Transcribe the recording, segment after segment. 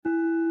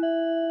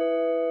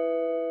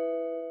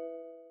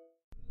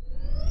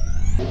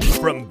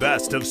From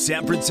Best of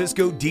San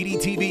Francisco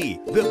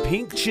DDTV, The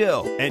Pink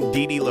Chill, and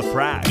Dee Dee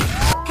LaFrac.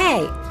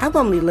 Hey, I've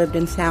only lived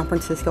in San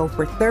Francisco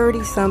for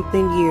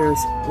 30-something years.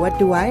 What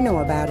do I know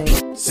about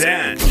it?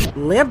 San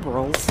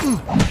Liberals?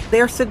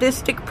 They're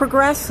sadistic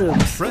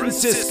progressives.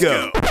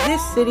 Francisco.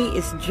 This city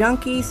is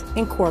Junkies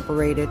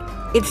Incorporated.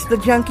 It's the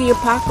junkie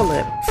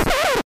apocalypse.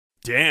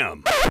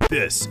 Damn,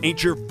 this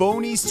ain't your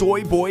phony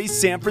soy boy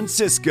San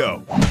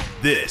Francisco.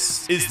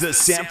 This is the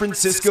San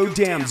Francisco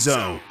Dam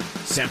Zone.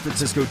 San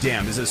Francisco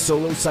Dam is a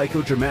solo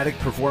psychodramatic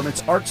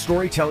performance art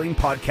storytelling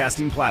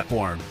podcasting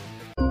platform.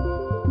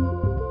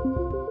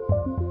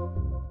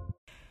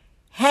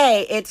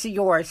 Hey, it's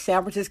your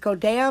San Francisco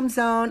Dam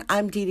Zone.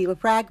 I'm Dee Dee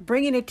LaFrac,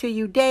 bringing it to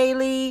you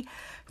daily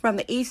from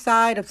the east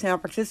side of San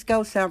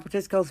Francisco, San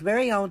Francisco's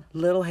very own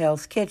Little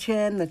Hell's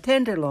Kitchen, the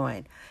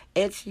Tenderloin.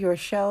 It's your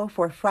show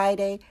for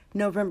Friday,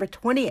 November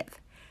 20th,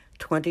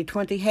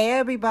 2020. Hey,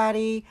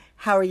 everybody.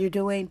 How are you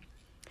doing?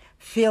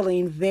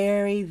 Feeling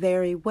very,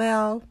 very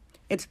well.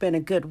 It's been a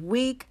good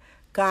week.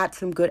 Got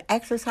some good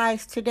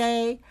exercise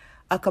today.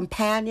 A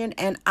companion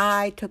and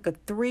I took a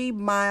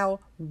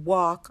 3-mile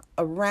walk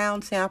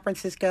around San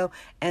Francisco,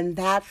 and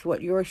that's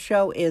what your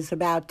show is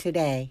about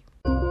today.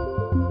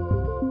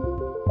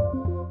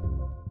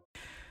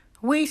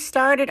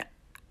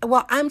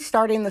 I'm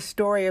starting the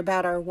story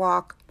about our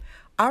walk.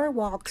 Our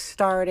walk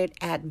started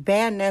at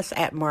Van Ness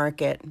at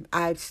Market.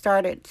 I've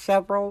started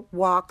several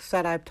walks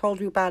that I've told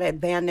you about at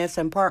Van Ness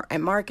and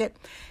Market.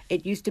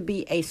 It used to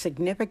be a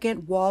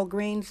significant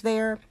Walgreens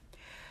there.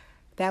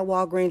 That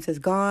Walgreens is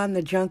gone.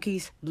 The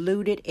junkies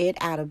looted it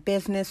out of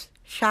business.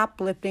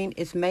 Shoplifting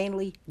is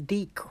mainly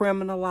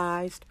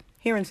decriminalized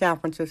here in San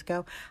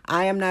Francisco.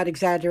 I am not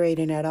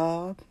exaggerating at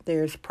all.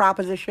 There's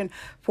Proposition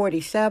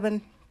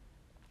 47.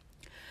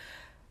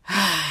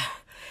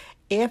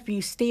 If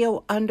you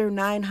steal under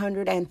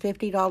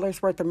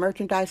 $950 worth of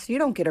merchandise, you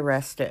don't get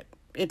arrested.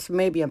 It's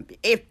maybe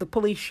if the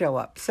police show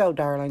up. So,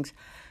 darlings,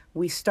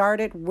 we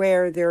started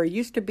where there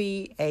used to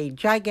be a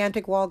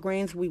gigantic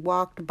Walgreens. We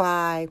walked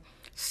by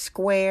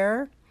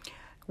Square.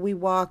 We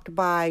walked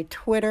by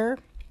Twitter.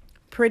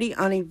 Pretty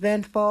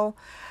uneventful.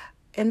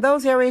 In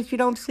those areas, you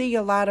don't see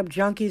a lot of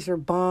junkies or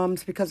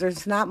bums because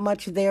there's not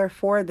much there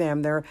for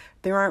them. There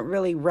aren't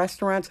really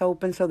restaurants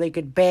open so they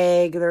could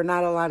beg. There are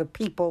not a lot of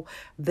people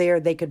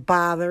there they could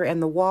bother.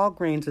 And the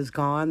Walgreens is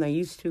gone. They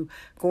used to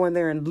go in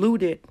there and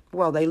loot it.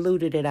 Well, they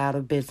looted it out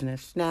of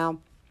business. Now,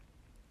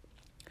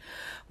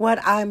 what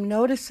I'm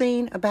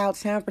noticing about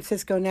San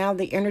Francisco now,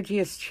 the energy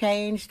has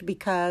changed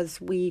because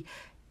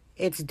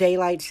it's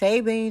daylight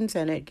savings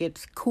and it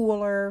gets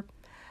cooler.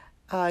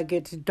 It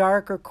gets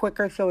darker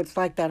quicker, so it's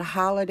like that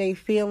holiday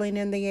feeling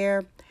in the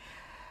air.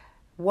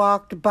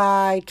 Walked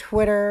by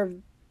Twitter.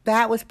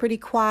 That was pretty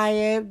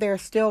quiet.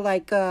 There's still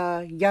like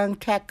young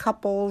tech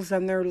couples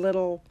and their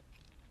little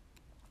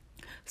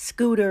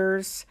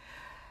scooters.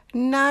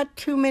 Not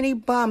too many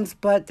bums,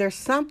 but there's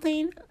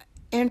something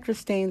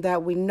interesting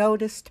that we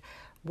noticed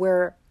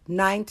where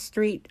 9th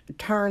Street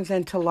turns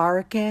into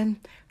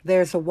Larkin.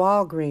 There's a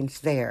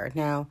Walgreens there.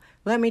 Now,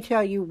 let me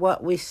tell you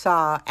what we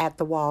saw at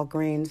the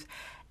Walgreens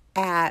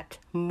at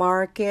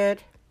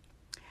Market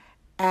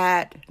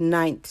at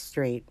 9th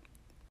Street.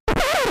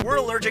 We're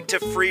allergic to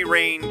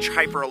free-range,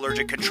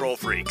 hyper-allergic control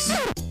freaks.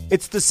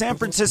 It's the San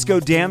Francisco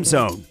Dam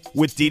Zone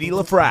with Dee Dee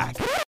LaFrac.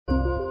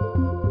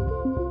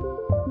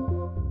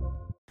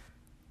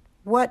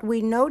 What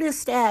we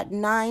noticed at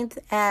 9th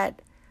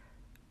at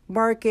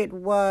Market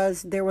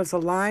was there was a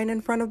line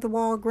in front of the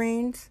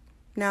Walgreens.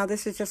 Now,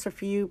 this is just a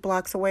few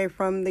blocks away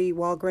from the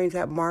Walgreens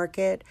at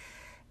Market.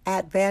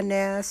 At Van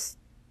Ness,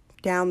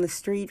 down the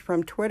street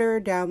from Twitter,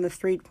 down the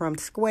street from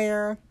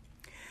Square,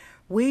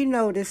 we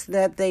noticed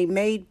that they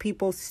made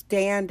people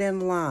stand in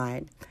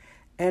line.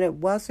 And it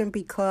wasn't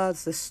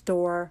because the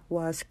store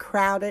was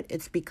crowded.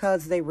 It's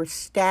because they were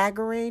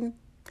staggering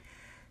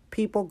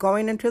people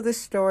going into the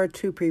store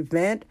to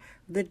prevent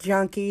the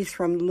junkies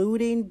from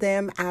looting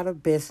them out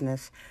of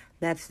business.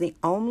 That's the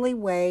only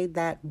way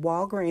that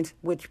Walgreens,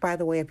 which, by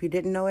the way, if you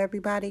didn't know,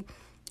 everybody,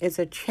 is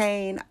a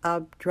chain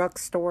of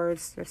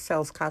drugstores that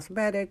sells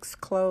cosmetics,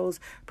 clothes,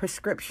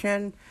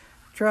 prescription,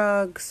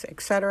 drugs,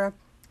 etc.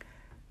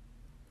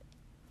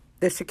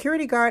 The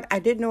security guard, I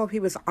didn't know if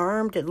he was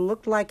armed. It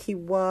looked like he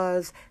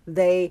was.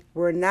 They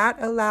were not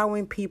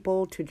allowing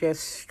people to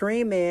just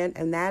stream in,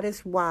 and that is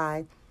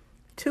why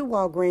 2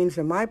 Walgreens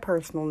in my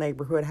personal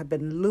neighborhood have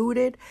been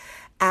looted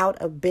out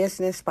of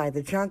business by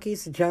the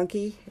junkies. The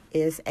junkie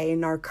is a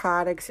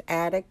narcotics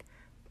addict,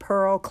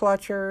 pearl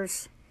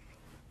clutchers.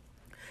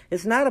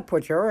 It's not a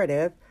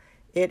pejorative.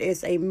 It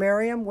is a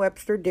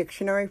Merriam-Webster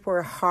dictionary for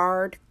a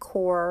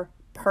hardcore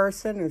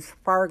person who's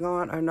far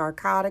gone on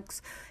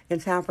narcotics. In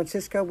San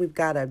Francisco, we've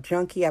got a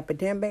junkie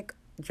epidemic,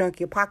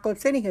 junkie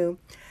apocalypse, anywho.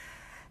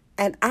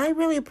 And I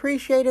really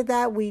appreciated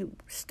that. We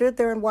stood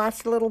there and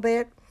watched a little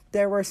bit.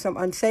 There were some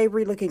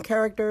unsavory-looking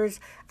characters.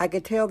 I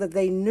could tell that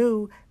they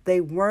knew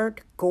they weren't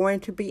going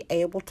to be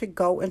able to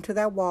go into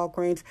that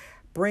Walgreens,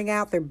 bring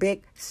out their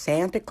big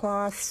Santa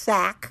Claus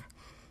sack,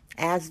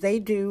 as they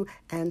do,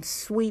 and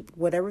sweep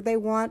whatever they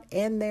want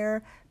in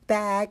there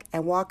bag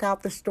and walk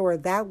out the store,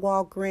 that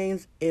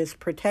Walgreens is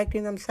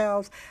protecting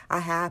themselves. I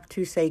have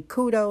to say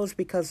kudos,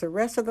 because the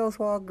rest of those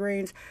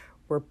Walgreens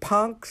were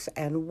punks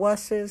and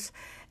wusses,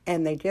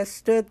 and they just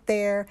stood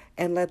there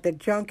and let the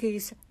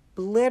junkies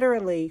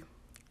literally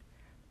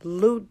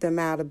loot them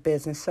out of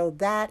business. So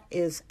that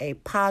is a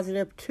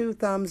positive 2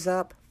 thumbs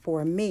up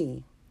for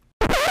me.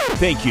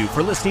 Thank you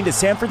for listening to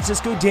San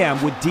Francisco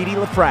Dam with Dee Dee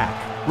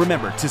LaFrac.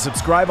 Remember to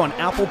subscribe on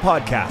Apple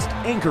Podcast,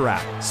 Anchor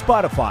app,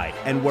 Spotify,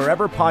 and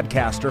wherever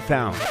podcasts are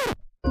found.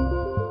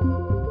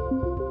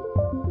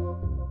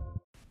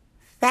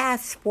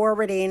 Fast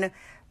forwarding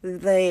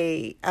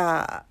the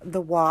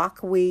walk,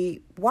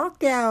 we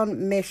walked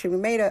down Mission. We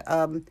made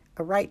a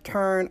right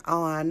turn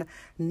on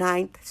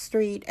 9th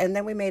Street, and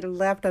then we made a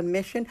left on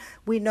Mission.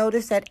 We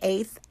noticed at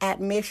 8th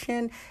at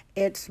Mission,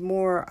 it's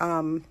more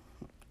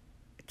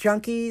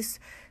junkies.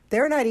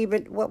 They're not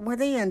even, what were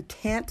they, in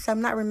tents? I'm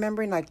not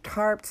remembering, like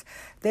tarps.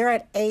 They're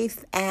at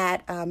 8th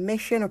at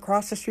Mission,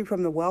 across the street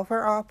from the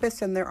welfare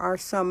office, and there are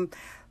some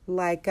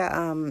like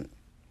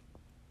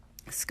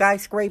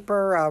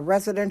skyscraper,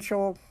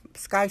 residential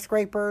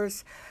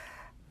skyscrapers.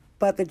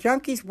 But the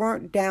junkies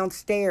weren't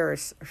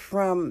downstairs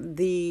from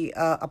the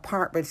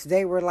apartments.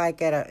 They were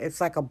like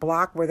it's like a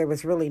block where there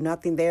was really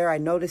nothing there. I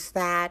noticed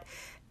that.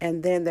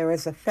 And then there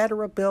is a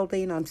federal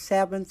building on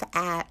 7th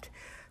at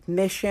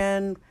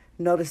Mission.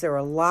 Notice there are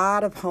a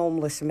lot of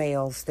homeless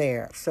males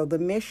there. So the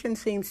Mission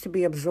seems to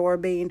be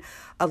absorbing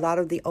a lot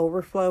of the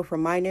overflow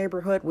from my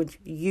neighborhood, which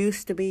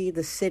used to be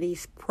the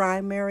city's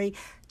primary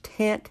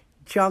tent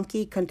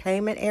junkie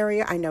containment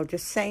area. I know,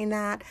 just saying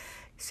that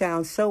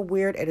sounds so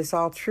weird. It is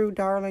all true,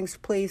 darlings.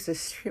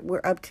 Please,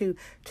 we're up to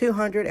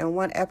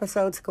 201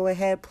 episodes. Go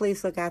ahead.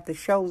 Please look at the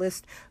show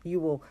list. You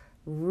will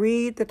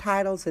read the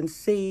titles and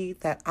see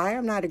that I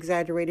am not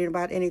exaggerating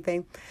about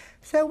anything.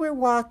 So we're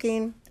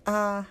walking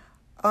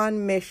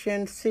on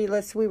Mission.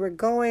 We were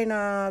going,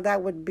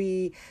 that would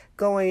be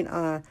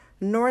going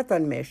north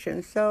on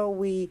Mission. So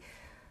we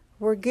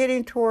were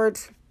getting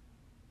towards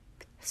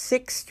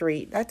 6th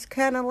Street. That's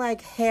kind of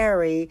like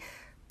hairy,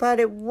 but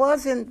it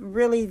wasn't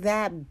really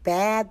that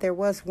bad. There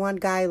was one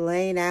guy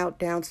laying out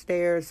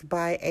downstairs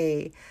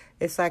by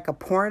it's like a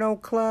porno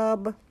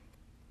club.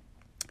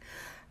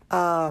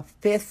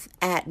 5th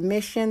at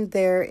Mission,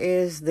 there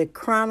is the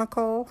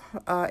Chronicle.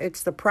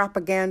 It's the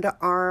propaganda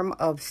arm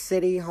of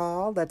City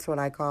Hall. That's what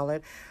I call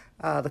it.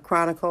 The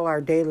Chronicle,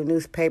 our daily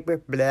newspaper.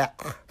 Blah.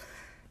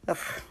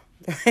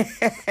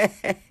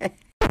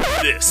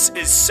 This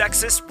is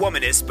Sexist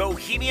Womanist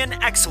Bohemian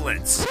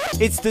Excellence.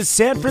 It's the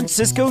San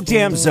Francisco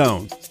Dam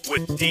Zone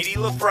with Dee Dee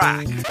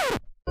LaFrac.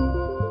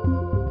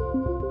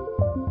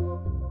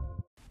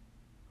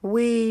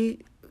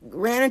 We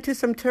ran into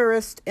some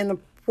tourists in the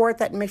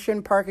 4th at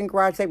Mission parking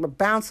garage. They were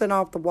bouncing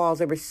off the walls.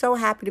 They were so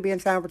happy to be in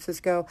San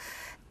Francisco.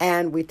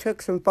 And we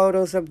took some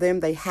photos of them.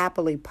 They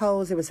happily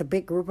posed. It was a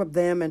big group of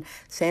them in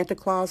Santa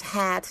Claus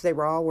hats. They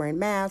were all wearing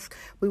masks.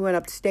 We went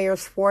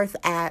upstairs, 4th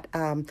at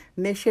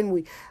Mission.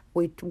 We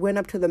went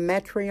up to the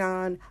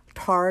Metreon,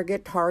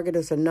 Target. Target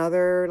is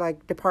another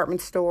like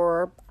department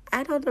store.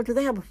 I don't know. Do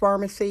they have a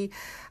pharmacy?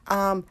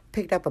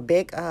 Picked up a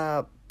big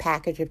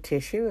package of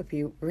tissue, if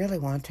you really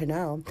want to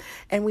know.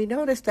 And we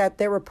noticed that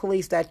there were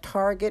police, that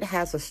Target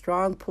has a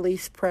strong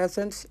police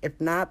presence.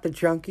 If not, the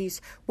junkies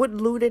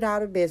would loot it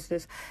out of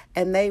business.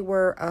 And they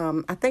were,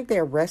 I think they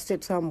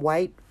arrested some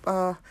white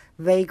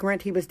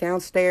vagrant. He was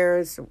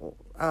downstairs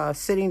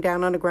sitting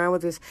down on the ground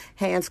with his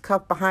hands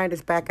cuffed behind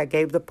his back. I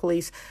gave the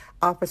police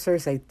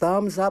officers a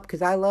thumbs up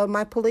because I love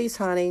my police,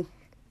 honey.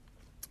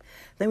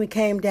 Then we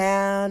came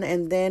down,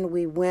 and then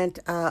we went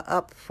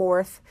up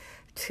 4th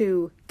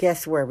to,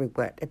 guess where we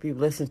went? If you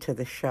listen to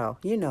the show,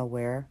 you know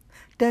where.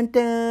 Dun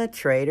dun,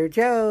 Trader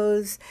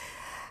Joe's.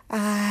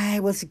 I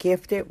was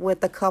gifted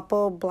with a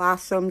couple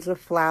blossoms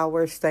of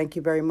flowers. Thank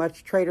you very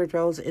much. Trader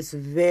Joe's is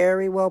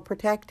very well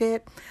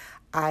protected.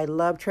 I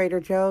love Trader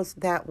Joe's.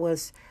 That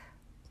was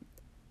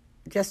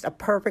just a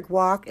perfect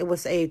walk. It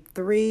was a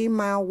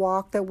 3-mile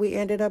walk that we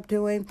ended up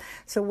doing.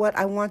 So what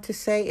I want to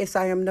say is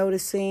I am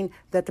noticing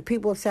that the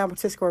people of San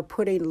Francisco are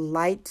putting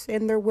lights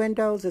in their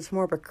windows. It's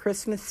more of a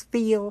Christmas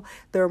feel.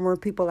 There are more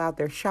people out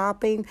there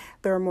shopping.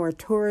 There are more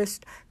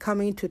tourists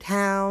coming to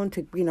town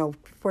to,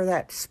 for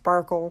that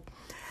sparkle.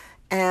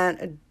 And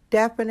a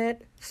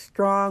definite,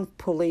 strong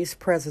police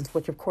presence,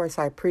 which of course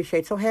I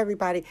appreciate. So hey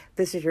everybody,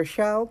 this is your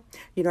show.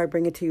 I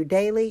bring it to you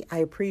daily. I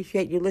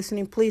appreciate you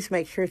listening. Please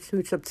make sure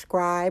to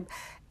subscribe,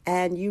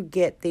 and you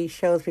get these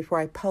shows before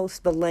I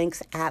post the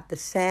links at the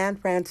San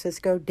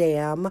Francisco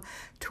Dam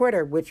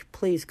Twitter, which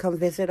please come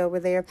visit over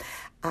there.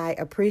 I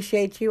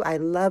appreciate you. I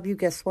love you.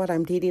 Guess what?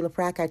 I'm Dee Dee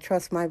LaFrac. I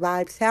trust my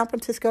vibe. San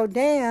Francisco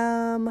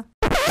Dam.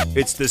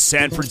 It's the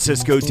San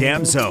Francisco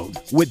Dam Zone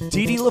with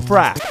Dee Dee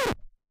LaFrac.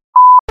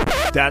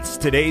 That's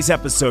today's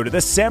episode of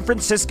the San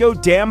Francisco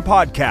Dam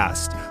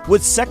Podcast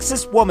with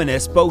sexist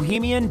womanist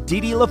Bohemian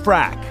Dee Dee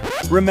LaFrac.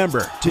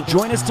 Remember to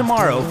join us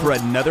tomorrow for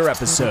another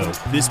episode.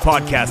 This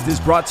podcast is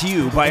brought to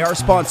you by our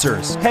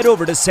sponsors. Head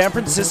over to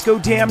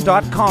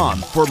sanfranciscodam.com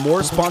for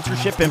more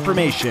sponsorship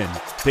information.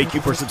 Thank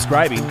you for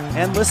subscribing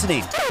and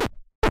listening.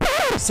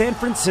 San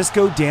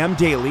Francisco Dam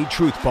Daily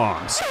Truth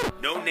Bombs.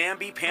 No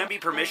namby-pamby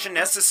permission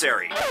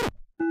necessary.